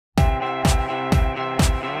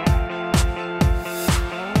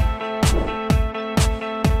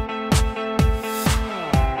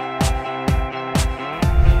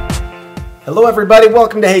Hello everybody,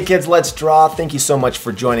 welcome to Hey Kids Let's Draw. Thank you so much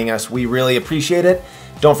for joining us. We really appreciate it.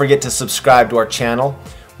 Don't forget to subscribe to our channel.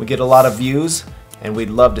 We get a lot of views and we'd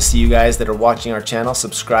love to see you guys that are watching our channel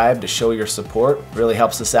subscribe to show your support. It really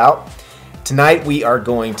helps us out. Tonight we are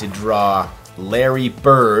going to draw Larry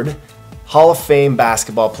Bird, Hall of Fame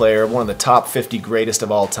basketball player, one of the top 50 greatest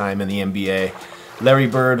of all time in the NBA. Larry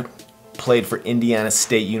Bird played for Indiana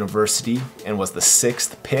State University and was the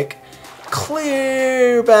 6th pick.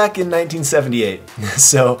 Clear back in 1978.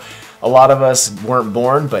 So a lot of us weren't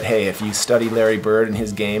born, but hey, if you study Larry Bird and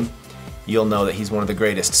his game, you'll know that he's one of the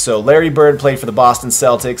greatest. So Larry Bird played for the Boston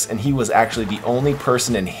Celtics, and he was actually the only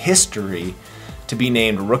person in history to be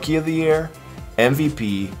named Rookie of the Year,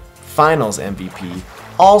 MVP, Finals MVP,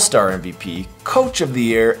 All-Star MVP, Coach of the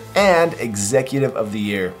Year, and Executive of the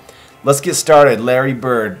Year. Let's get started. Larry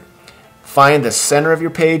Bird. Find the center of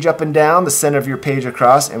your page up and down, the center of your page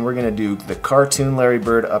across, and we're going to do the cartoon Larry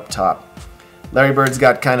Bird up top. Larry Bird's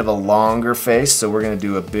got kind of a longer face, so we're going to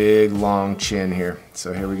do a big, long chin here.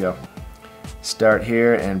 So here we go. Start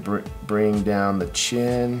here and bring down the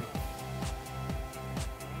chin.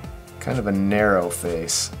 Kind of a narrow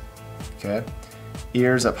face. Okay.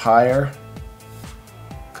 Ears up higher.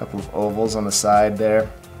 A couple of ovals on the side there.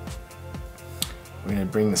 We're going to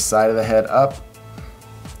bring the side of the head up.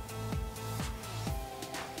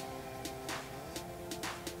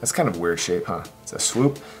 That's kind of a weird shape, huh? It's a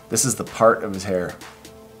swoop. This is the part of his hair.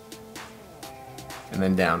 And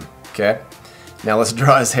then down, okay? Now let's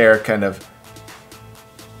draw his hair kind of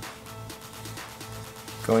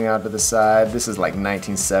going out to the side. This is like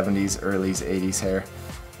 1970s, early 80s hair.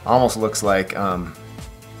 Almost looks like Albert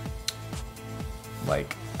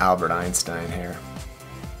Einstein hair.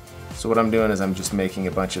 So what I'm doing is I'm just making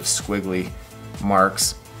a bunch of squiggly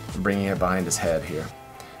marks and bringing it behind his head here.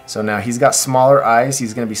 So now he's got smaller eyes.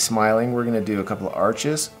 He's going to be smiling. We're going to do a couple of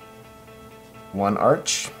arches. One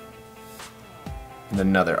arch and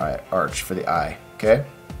another arch for the eye. Okay?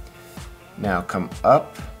 Now come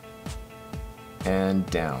up and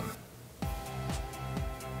down.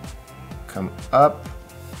 Come up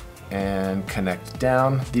and connect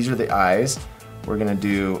down. These are the eyes. We're going to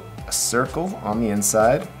do a circle on the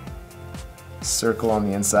inside. Circle on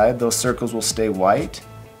the inside. Those circles will stay white.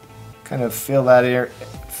 Kind of fill that area.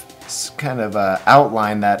 Kind of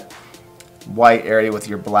outline that white area with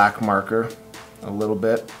your black marker a little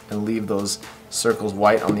bit and leave those circles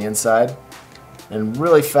white on the inside. And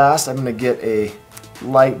really fast I'm going to get a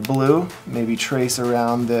light blue, maybe trace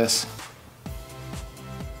around this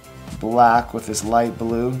black with this light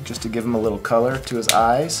blue just to give him a little color to his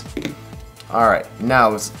eyes. Alright,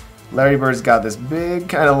 now Larry Bird's got this big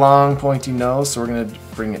kind of long pointy nose, so we're going to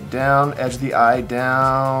bring it down, edge the eye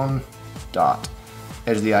down, dot.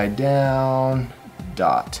 Edge of the eye down,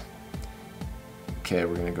 dot. Okay,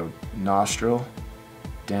 we're going to go nostril,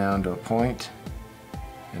 down to a point,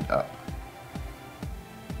 and up.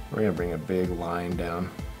 We're going to bring a big line down.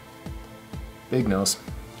 Big nose.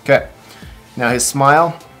 Okay, now his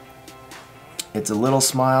smile, it's a little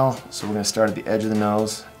smile, so we're going to start at the edge of the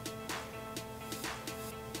nose.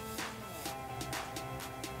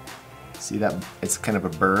 See that? It's kind of a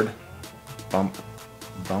bird. Bump,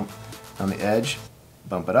 bump on the edge.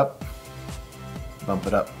 Bump it up, bump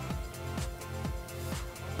it up.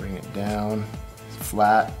 Bring it down,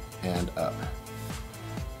 flat, and up.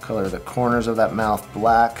 Color the corners of that mouth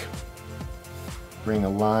black. Bring a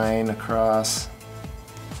line across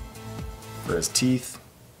for his teeth.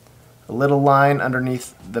 A little line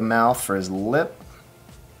underneath the mouth for his lip.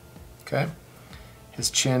 Okay.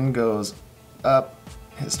 His chin goes up,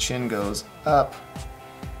 his chin goes up.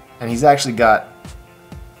 And he's actually got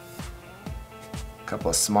couple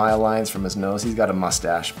of smile lines from his nose. He's got a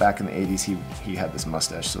mustache. Back in the 80s he had this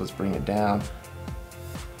mustache, so let's bring it down.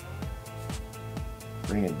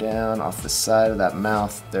 Bring it down off the side of that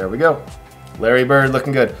mouth. There we go. Larry Bird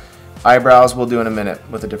looking good. Eyebrows we'll do in a minute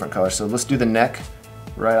with a different color. So let's do the neck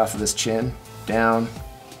right off of this chin. Down,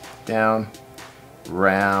 down,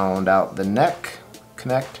 round out the neck.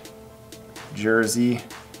 Connect. Jersey,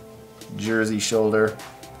 jersey shoulder.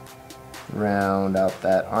 Round out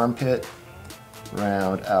that armpit.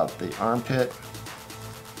 Round out the armpit,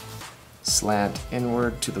 slant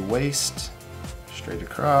inward to the waist, straight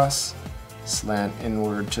across, slant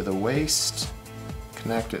inward to the waist,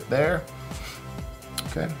 connect it there.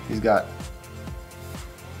 Okay, he's got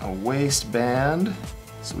a waistband,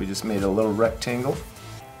 so we just made a little rectangle.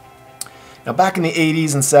 Now back in the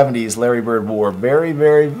 80s and 70s, Larry Bird wore very,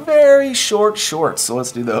 very, very short shorts, so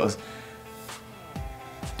let's do those.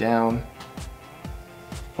 Down,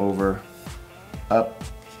 over, up,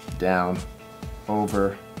 down,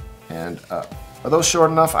 over, and up. Are those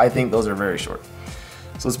short enough? I think those are very short.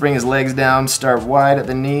 So let's bring his legs down, start wide at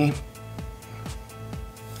the knee,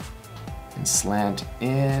 and slant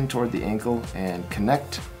in toward the ankle and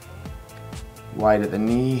connect. Wide at the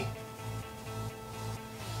knee,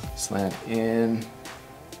 slant in,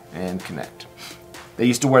 and connect. They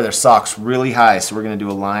used to wear their socks really high, so we're going to do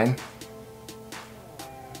a line.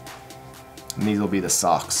 And these will be the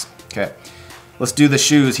socks. Okay, let's do the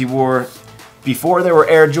shoes. He wore, before there were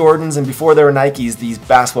Air Jordans and before there were Nikes, these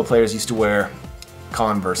basketball players used to wear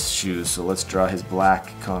Converse shoes. So let's draw his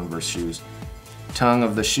black Converse shoes. Tongue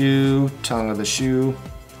of the shoe, tongue of the shoe.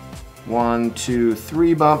 1, 2,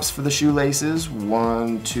 3 bumps for the shoelaces.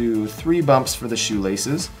 1, 2, 3 bumps for the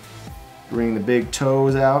shoelaces. Bring the big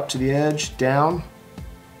toes out to the edge, down.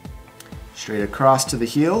 Straight across to the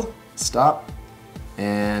heel, stop,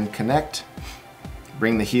 and connect.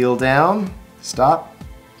 Bring the heel down, stop.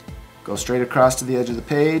 Go straight across to the edge of the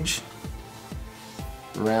page.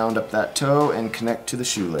 Round up that toe and connect to the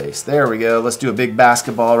shoelace. There we go. Let's do a big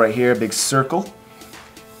basketball right here, a big circle.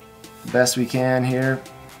 Best we can here.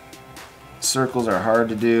 Circles are hard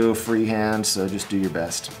to do freehand, so just do your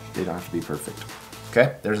best. They don't have to be perfect.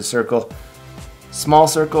 Okay, there's a circle. Small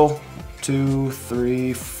circle, 2,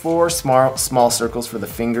 3, 4 small circles for the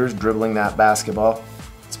fingers dribbling that basketball.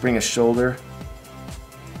 Let's bring a shoulder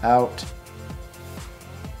out.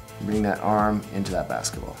 Bring that arm into that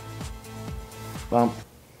basketball. Bump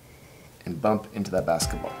and bump into that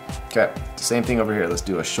basketball. Okay, same thing over here. Let's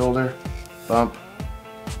do a shoulder, bump,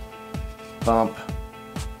 bump,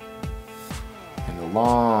 and a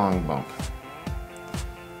long bump.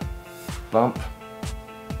 Bump,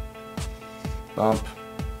 bump,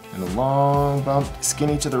 and a long bump.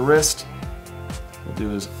 Skinny to the wrist. We'll do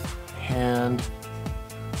his hand.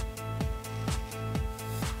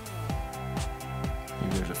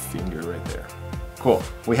 Maybe there's a finger right there. Cool.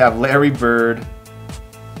 We have Larry Bird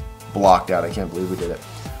blocked out. I can't believe we did it.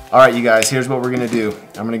 All right, you guys, here's what we're gonna do.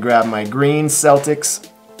 I'm gonna grab my green Celtics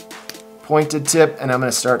pointed tip and I'm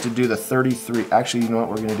gonna start to do the 33. Actually, you know what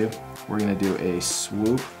we're gonna do? We're gonna do a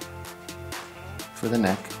swoop for the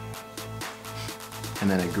neck and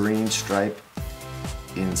then a green stripe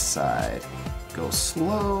inside. Go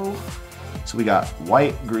slow. So we got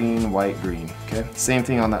white, green, okay? Same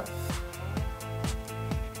thing on the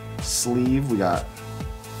sleeve. We got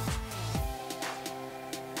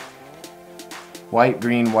white,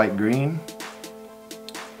 green, green.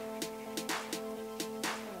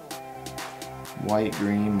 White,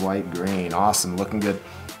 green. Awesome, looking good.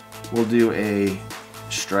 We'll do a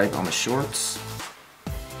stripe on the shorts.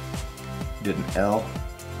 Did an L.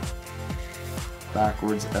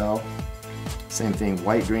 Backwards L. Same thing,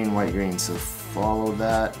 white, green. So follow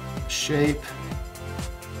that shape.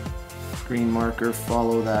 Green marker,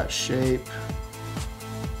 follow that shape.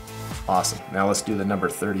 Awesome. Now let's do the number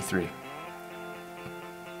 33.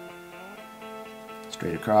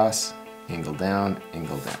 Straight across, angle down,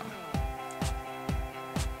 angle down.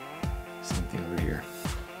 Same thing over here.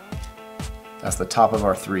 That's the top of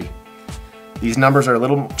our 3. These numbers are a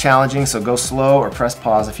little challenging, so go slow or press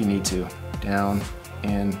pause if you need to. Down,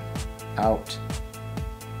 in, out,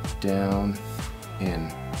 down,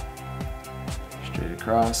 in. Straight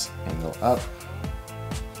across, angle up.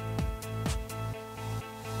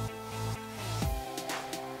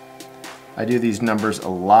 I do these numbers a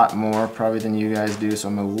lot more probably than you guys do, so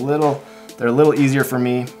they're a little easier for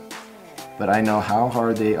me, but I know how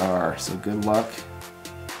hard they are, so good luck.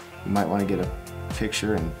 You might want to get a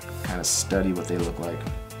picture and kind of study what they look like.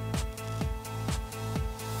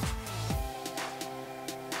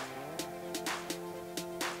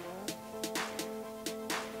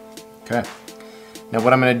 Okay, now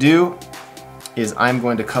what I'm going to do is I'm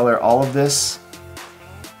going to color all of this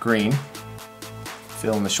green.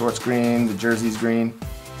 Fill in the shorts green, the jerseys green,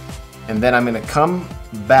 and then I'm going to come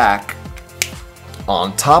back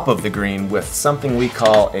on top of the green with something we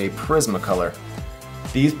call a Prismacolor.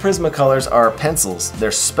 These Prismacolors are pencils.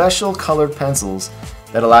 They're special colored pencils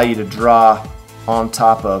that allow you to draw on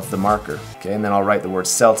top of the marker. Okay, and then I'll write the word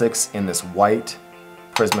Celtics in this white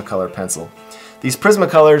Prismacolor pencil. These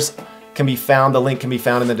Prismacolors can be found, the link can be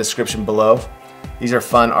found in the description below. These are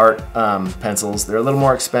fun art pencils. They're a little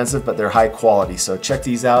more expensive, but they're high quality, so check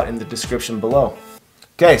these out in the description below.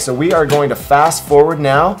 Okay, so we are going to fast forward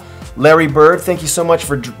now. Larry Bird, thank you so much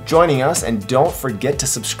for joining us, and don't forget to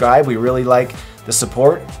subscribe. We really like the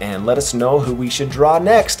support, and let us know who we should draw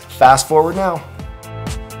next. Fast forward now.